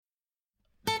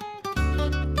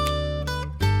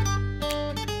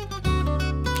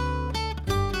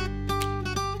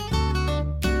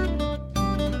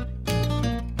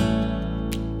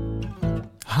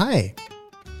Hi,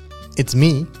 it's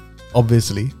me,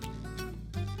 obviously,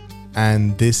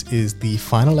 and this is the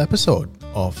final episode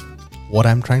of What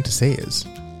I'm Trying to Say Is.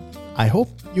 I hope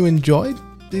you enjoyed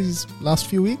these last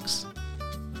few weeks.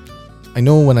 I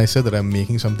know when I said that I'm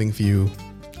making something for you,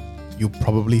 you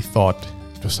probably thought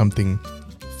it was something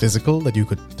physical that you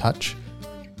could touch.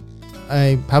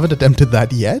 I haven't attempted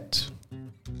that yet.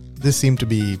 This seemed to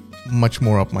be much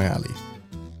more up my alley.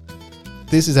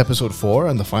 This is episode 4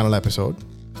 and the final episode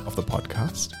of the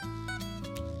podcast.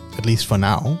 At least for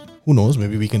now. Who knows,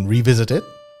 maybe we can revisit it.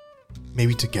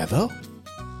 Maybe together.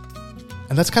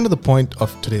 And that's kind of the point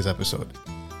of today's episode.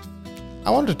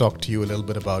 I want to talk to you a little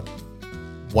bit about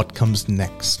what comes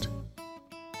next.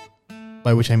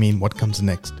 By which I mean what comes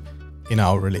next in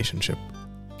our relationship.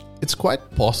 It's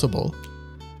quite possible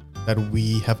that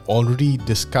we have already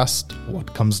discussed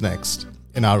what comes next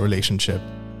in our relationship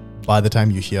by the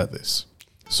time you hear this.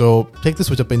 So take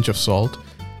this with a pinch of salt.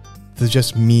 This is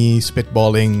just me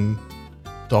spitballing,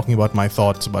 talking about my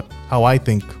thoughts about how I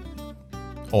think,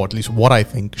 or at least what I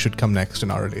think should come next in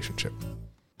our relationship,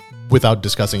 without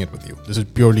discussing it with you. This is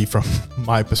purely from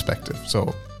my perspective,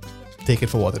 so take it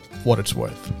for what it's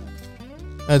worth.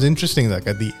 It's interesting that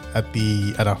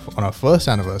on our first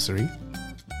anniversary,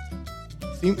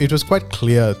 it was quite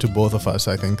clear to both of us,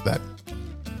 I think, that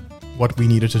what we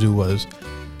needed to do was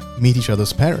meet each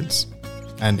other's parents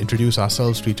and introduce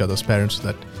ourselves to each other's parents so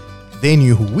that they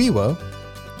knew who we were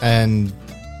and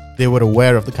they were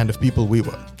aware of the kind of people we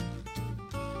were.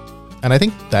 And I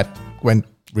think that went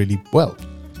really well.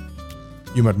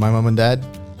 You met my mom and dad.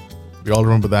 We all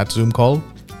remember that Zoom call.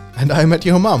 And I met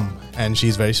your mom, and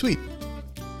she's very sweet.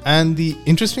 And the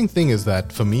interesting thing is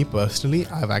that for me personally,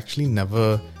 I've actually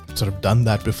never sort of done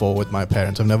that before with my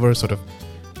parents. I've never sort of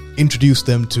introduced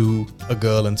them to a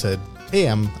girl and said, hey,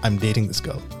 I'm dating this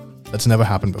girl. That's never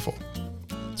happened before.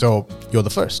 So you're the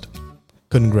first.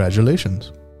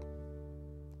 Congratulations.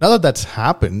 Now that that's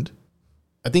happened,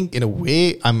 I think in a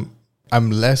way I'm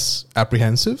less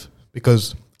apprehensive,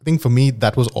 because I think for me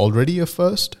that was already a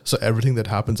first. So everything that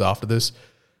happens after this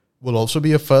will also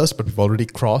be a first, but we've already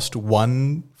crossed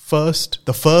one first,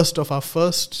 the first of our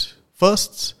firsts.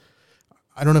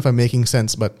 I don't know if I'm making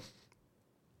sense, but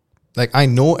like I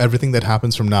know everything that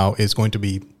happens from now is going to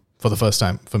be for the first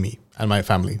time for me and my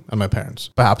family and my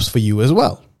parents, perhaps for you as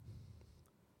well.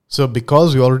 So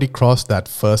because we already crossed that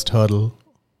first hurdle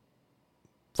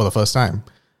for the first time,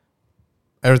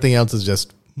 everything else is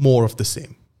just more of the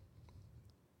same.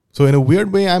 So in a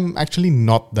weird way, I'm actually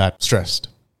not that stressed.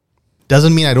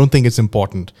 Doesn't mean I don't think it's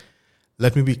important.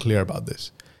 Let me be clear about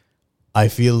this. I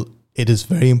feel it is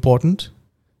very important.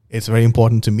 It's very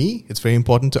important to me. It's very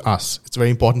important to us. It's very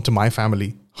important to my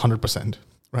family, 100%,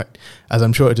 right? As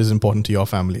I'm sure it is important to your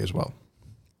family as well.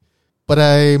 But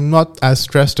I'm not as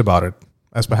stressed about it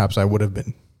as perhaps I would have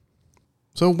been.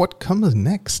 So what comes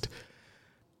next?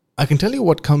 I can tell you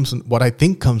what I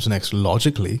think comes next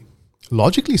logically.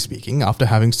 Logically speaking, after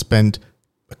having spent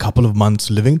a couple of months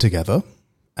living together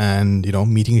and,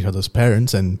 meeting each other's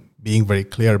parents and being very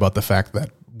clear about the fact that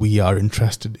we are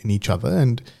interested in each other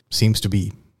and seems to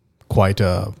be quite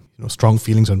strong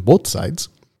feelings on both sides.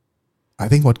 I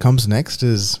think what comes next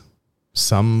is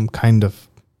some kind of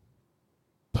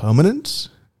permanence,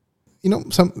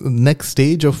 some next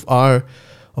stage of our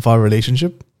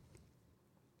relationship.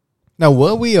 Now,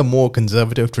 were we a more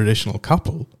conservative traditional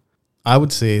couple, I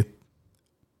would say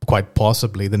quite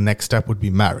possibly the next step would be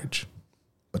marriage.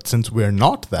 But since we're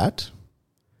not that,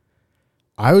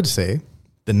 I would say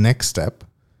the next step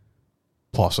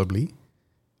possibly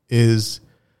is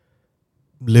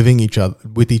living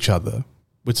with each other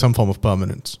with some form of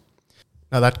permanence.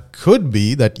 Now that could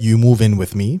be that you move in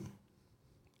with me,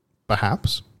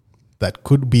 perhaps. That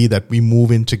could be that we move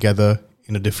in together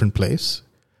in a different place.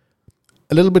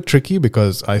 A little bit tricky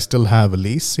because I still have a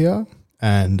lease here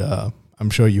and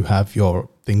I'm sure you have your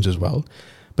things as well.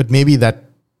 But maybe that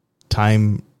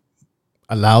time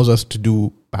allows us to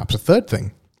do perhaps a third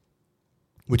thing,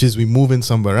 which is we move in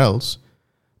somewhere else,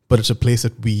 but it's a place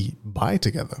that we buy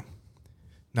together.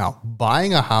 Now,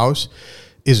 buying a house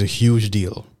is a huge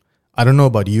deal. I don't know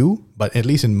about you, but at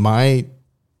least in my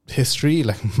history,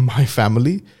 like my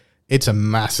family, it's a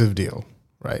massive deal,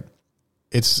 right?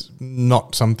 It's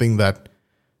not something that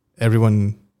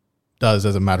everyone does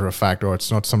as a matter of fact, or it's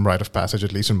not some rite of passage,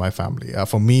 at least in my family.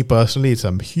 For me personally, it's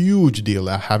a huge deal,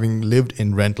 having lived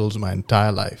in rentals my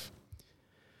entire life.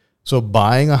 So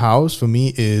buying a house for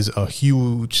me is a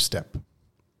huge step.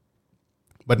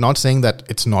 But not saying that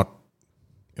it's not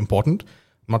important.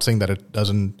 I'm not saying that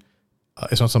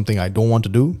it's not something I don't want to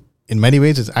do. In many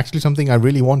ways, it's actually something I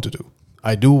really want to do.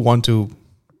 I do want to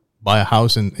buy a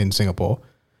house in Singapore.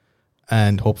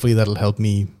 And hopefully that'll help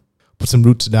me put some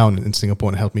roots down in Singapore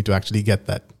and help me to actually get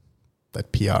that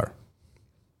PR.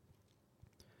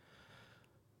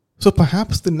 So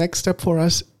perhaps the next step for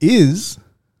us is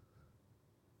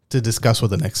to discuss what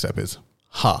the next step is.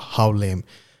 How lame.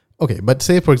 Okay, but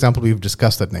say, for example, we've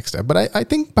discussed that next step. But I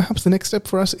think perhaps the next step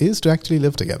for us is to actually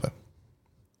live together.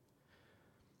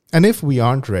 And if we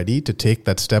aren't ready to take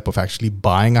that step of actually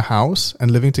buying a house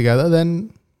and living together,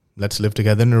 then let's live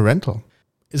together in a rental.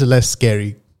 It's less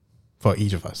scary for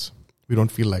each of us. We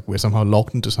don't feel like we're somehow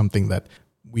locked into something that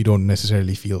we don't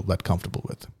necessarily feel that comfortable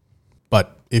with.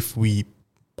 But if we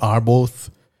are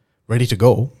both ready to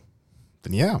go,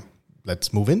 then yeah,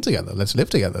 let's move in together. Let's live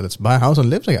together. Let's buy a house and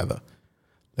live together.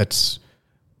 Let's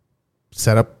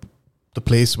set up the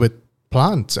place with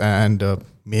plants and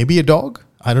maybe a dog.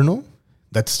 I don't know.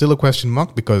 That's still a question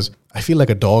mark because I feel like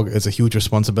a dog is a huge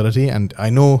responsibility. And I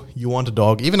know you want a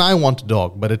dog. Even I want a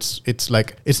dog. But it's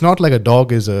not like a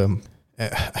dog is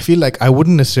I feel like I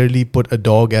wouldn't necessarily put a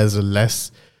dog as a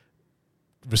less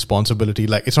responsibility.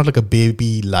 Like, it's not like a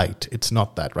baby light. It's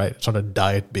not that, right? It's not a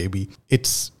diet baby.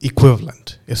 It's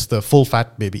equivalent. It's the full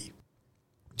fat baby.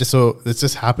 It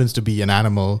just happens to be an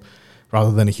animal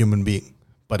rather than a human being,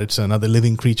 but it's another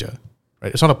living creature,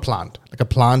 right? It's not a plant. Like, a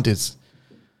plant is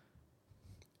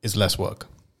less work.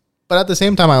 But at the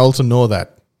same time, I also know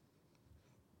that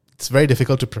it's very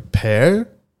difficult to prepare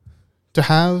to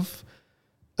have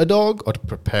a dog or to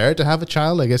prepare to have a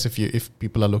child. I guess if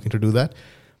people are looking to do that,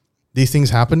 these things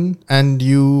happen and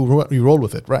you roll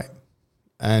with it, right?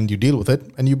 And you deal with it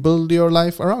and you build your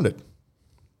life around it.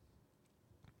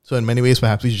 So in many ways,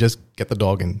 perhaps we should just get the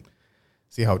dog and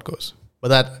see how it goes. But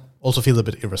that also feels a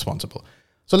bit irresponsible.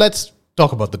 So let's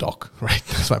talk about the dog, right?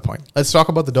 That's my point. Let's talk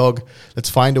about the dog. Let's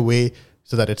find a way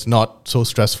so that it's not so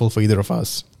stressful for either of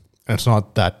us. And it's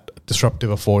not that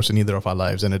disruptive a force in either of our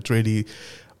lives. And it's really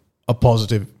a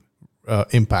positive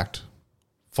impact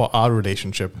for our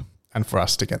relationship and for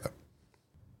us together.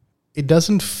 It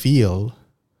doesn't feel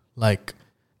like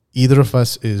either of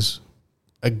us is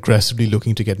aggressively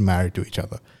looking to get married to each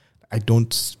other. I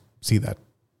don't see that.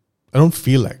 I don't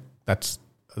feel like that's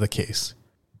the case.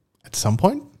 At some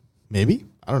point, maybe,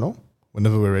 I don't know,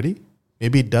 whenever we're ready.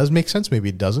 Maybe it does make sense, maybe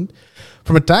it doesn't.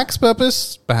 From a tax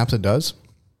purpose, perhaps it does.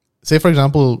 Say, for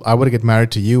example, I were to get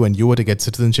married to you and you were to get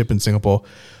citizenship in Singapore.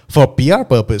 For a PR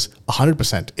purpose,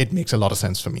 100%, it makes a lot of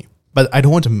sense for me. But I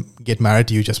don't want to get married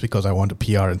to you just because I want a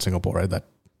PR in Singapore, right? That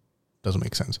doesn't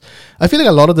make sense. I feel like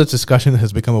a lot of this discussion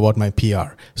has become about my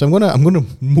PR. So I'm gonna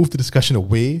move the discussion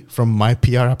away from my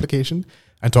PR application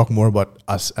and talk more about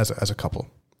us as a couple.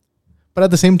 But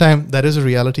at the same time, that is a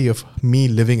reality of me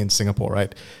living in Singapore,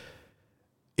 right?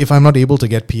 If I'm not able to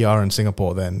get PR in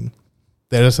Singapore, then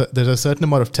there's a certain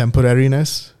amount of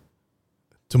temporariness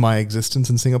to my existence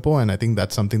in Singapore, and I think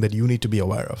that's something that you need to be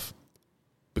aware of,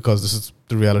 because this is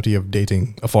the reality of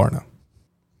dating a foreigner.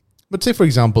 But say, for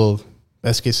example,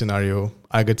 best case scenario,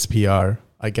 I get PR,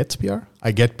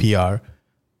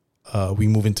 we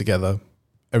move in together,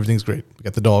 everything's great, we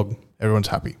get the dog, everyone's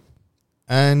happy.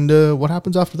 And what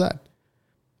happens after that?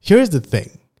 Here's the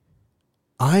thing.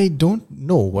 I don't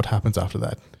know what happens after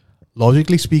that.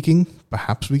 Logically speaking,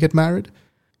 perhaps we get married.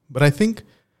 But I think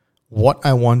what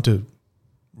I want to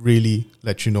really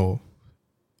let you know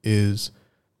is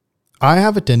I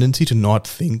have a tendency to not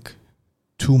think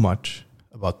too much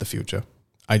about the future.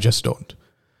 I just don't.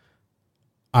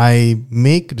 I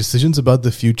make decisions about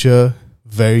the future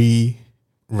very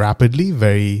rapidly,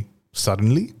 very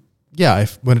suddenly. Yeah,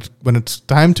 when it's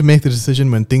time to make the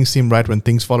decision, when things seem right, when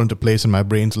things fall into place and my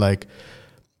brain's like,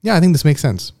 yeah, I think this makes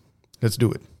sense. Let's do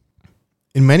it.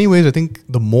 In many ways, I think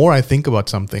the more I think about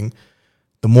something,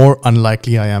 the more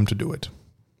unlikely I am to do it.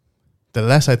 The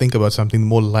less I think about something, the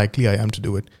more likely I am to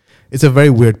do it. It's a very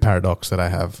weird paradox that I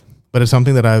have, but it's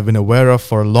something that I've been aware of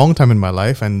for a long time in my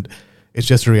life, and it's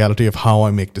just a reality of how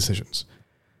I make decisions.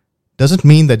 Doesn't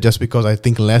mean that just because I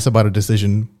think less about a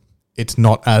decision, it's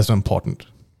not as important.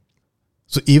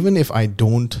 So even if I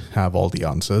don't have all the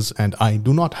answers, and I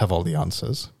do not have all the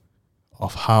answers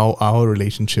of how our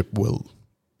relationship will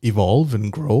evolve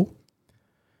and grow,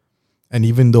 and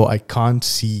even though I can't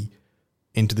see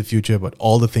into the future but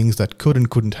all the things that could and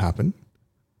couldn't happen,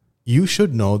 you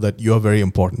should know that you're very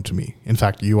important to me. In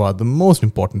fact, you are the most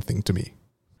important thing to me.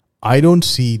 I don't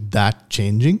see that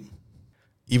changing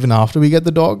even after we get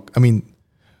the dog. I mean,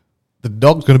 the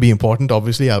dog's going to be important.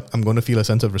 Obviously, I'm going to feel a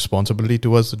sense of responsibility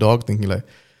towards the dog, thinking like,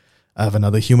 I have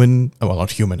another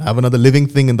I have another living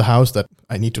thing in the house that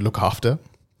I need to look after.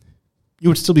 You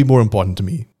would still be more important to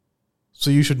me. So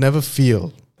you should never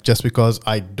feel, just because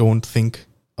I don't think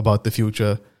about the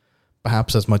future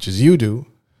perhaps as much as you do,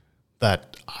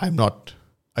 that I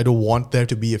don't want there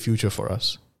to be a future for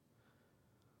us.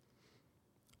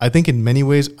 I think in many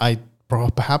ways, I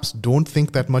perhaps don't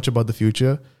think that much about the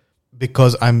future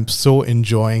because I'm so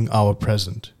enjoying our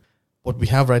present. What we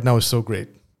have right now is so great.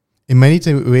 In many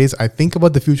ways, I think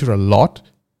about the future a lot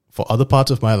for other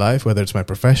parts of my life, whether it's my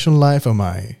professional life or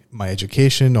my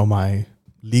education or my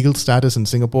legal status in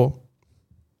Singapore,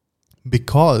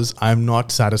 because I'm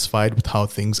not satisfied with how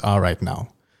things are right now.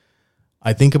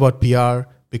 I think about PR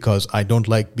because I don't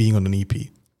like being on an EP.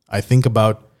 I think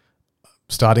about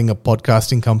starting a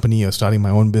podcasting company or starting my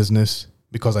own business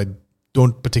because I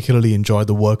don't particularly enjoy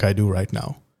the work I do right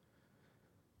now.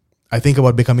 I think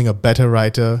about becoming a better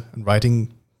writer and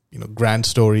writing, grand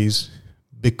stories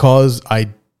because I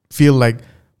feel like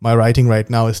my writing right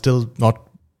now is still not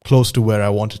close to where I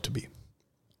want it to be.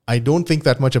 I don't think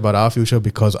that much about our future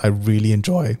because I really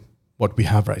enjoy what we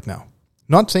have right now.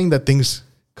 Not saying that things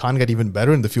can't get even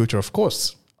better in the future, of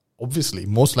course. Obviously,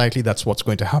 most likely that's what's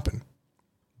going to happen.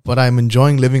 But I'm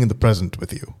enjoying living in the present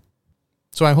with you.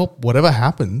 So I hope whatever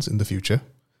happens in the future,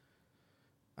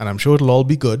 and I'm sure it'll all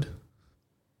be good,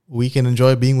 we can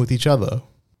enjoy being with each other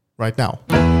right now.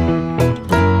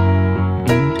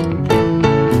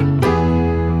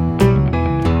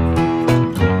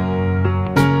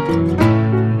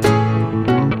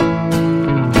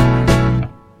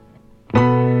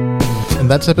 And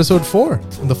that's episode 4,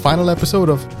 and the final episode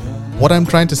of What I'm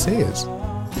Trying to Say Is.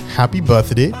 Happy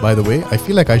birthday, by the way. I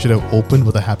feel like I should have opened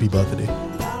with a happy birthday,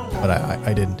 but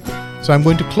I didn't. So I'm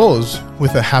going to close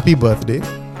with a happy birthday,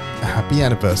 a happy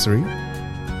anniversary,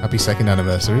 happy second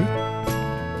anniversary.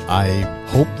 I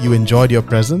hope you enjoyed your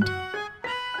present,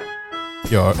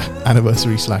 your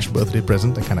anniversary / birthday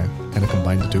present. I kind of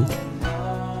combined the two.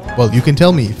 Well, you can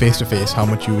tell me face to face how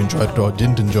much you enjoyed it or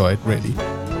didn't enjoy it, really.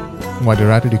 While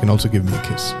you're at it, you can also give me a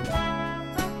kiss,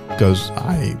 because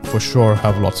I for sure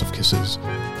have lots of kisses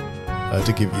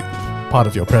to give you. Part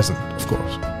of your present, of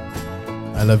course.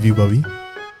 I love you, Bobby.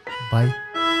 Bye.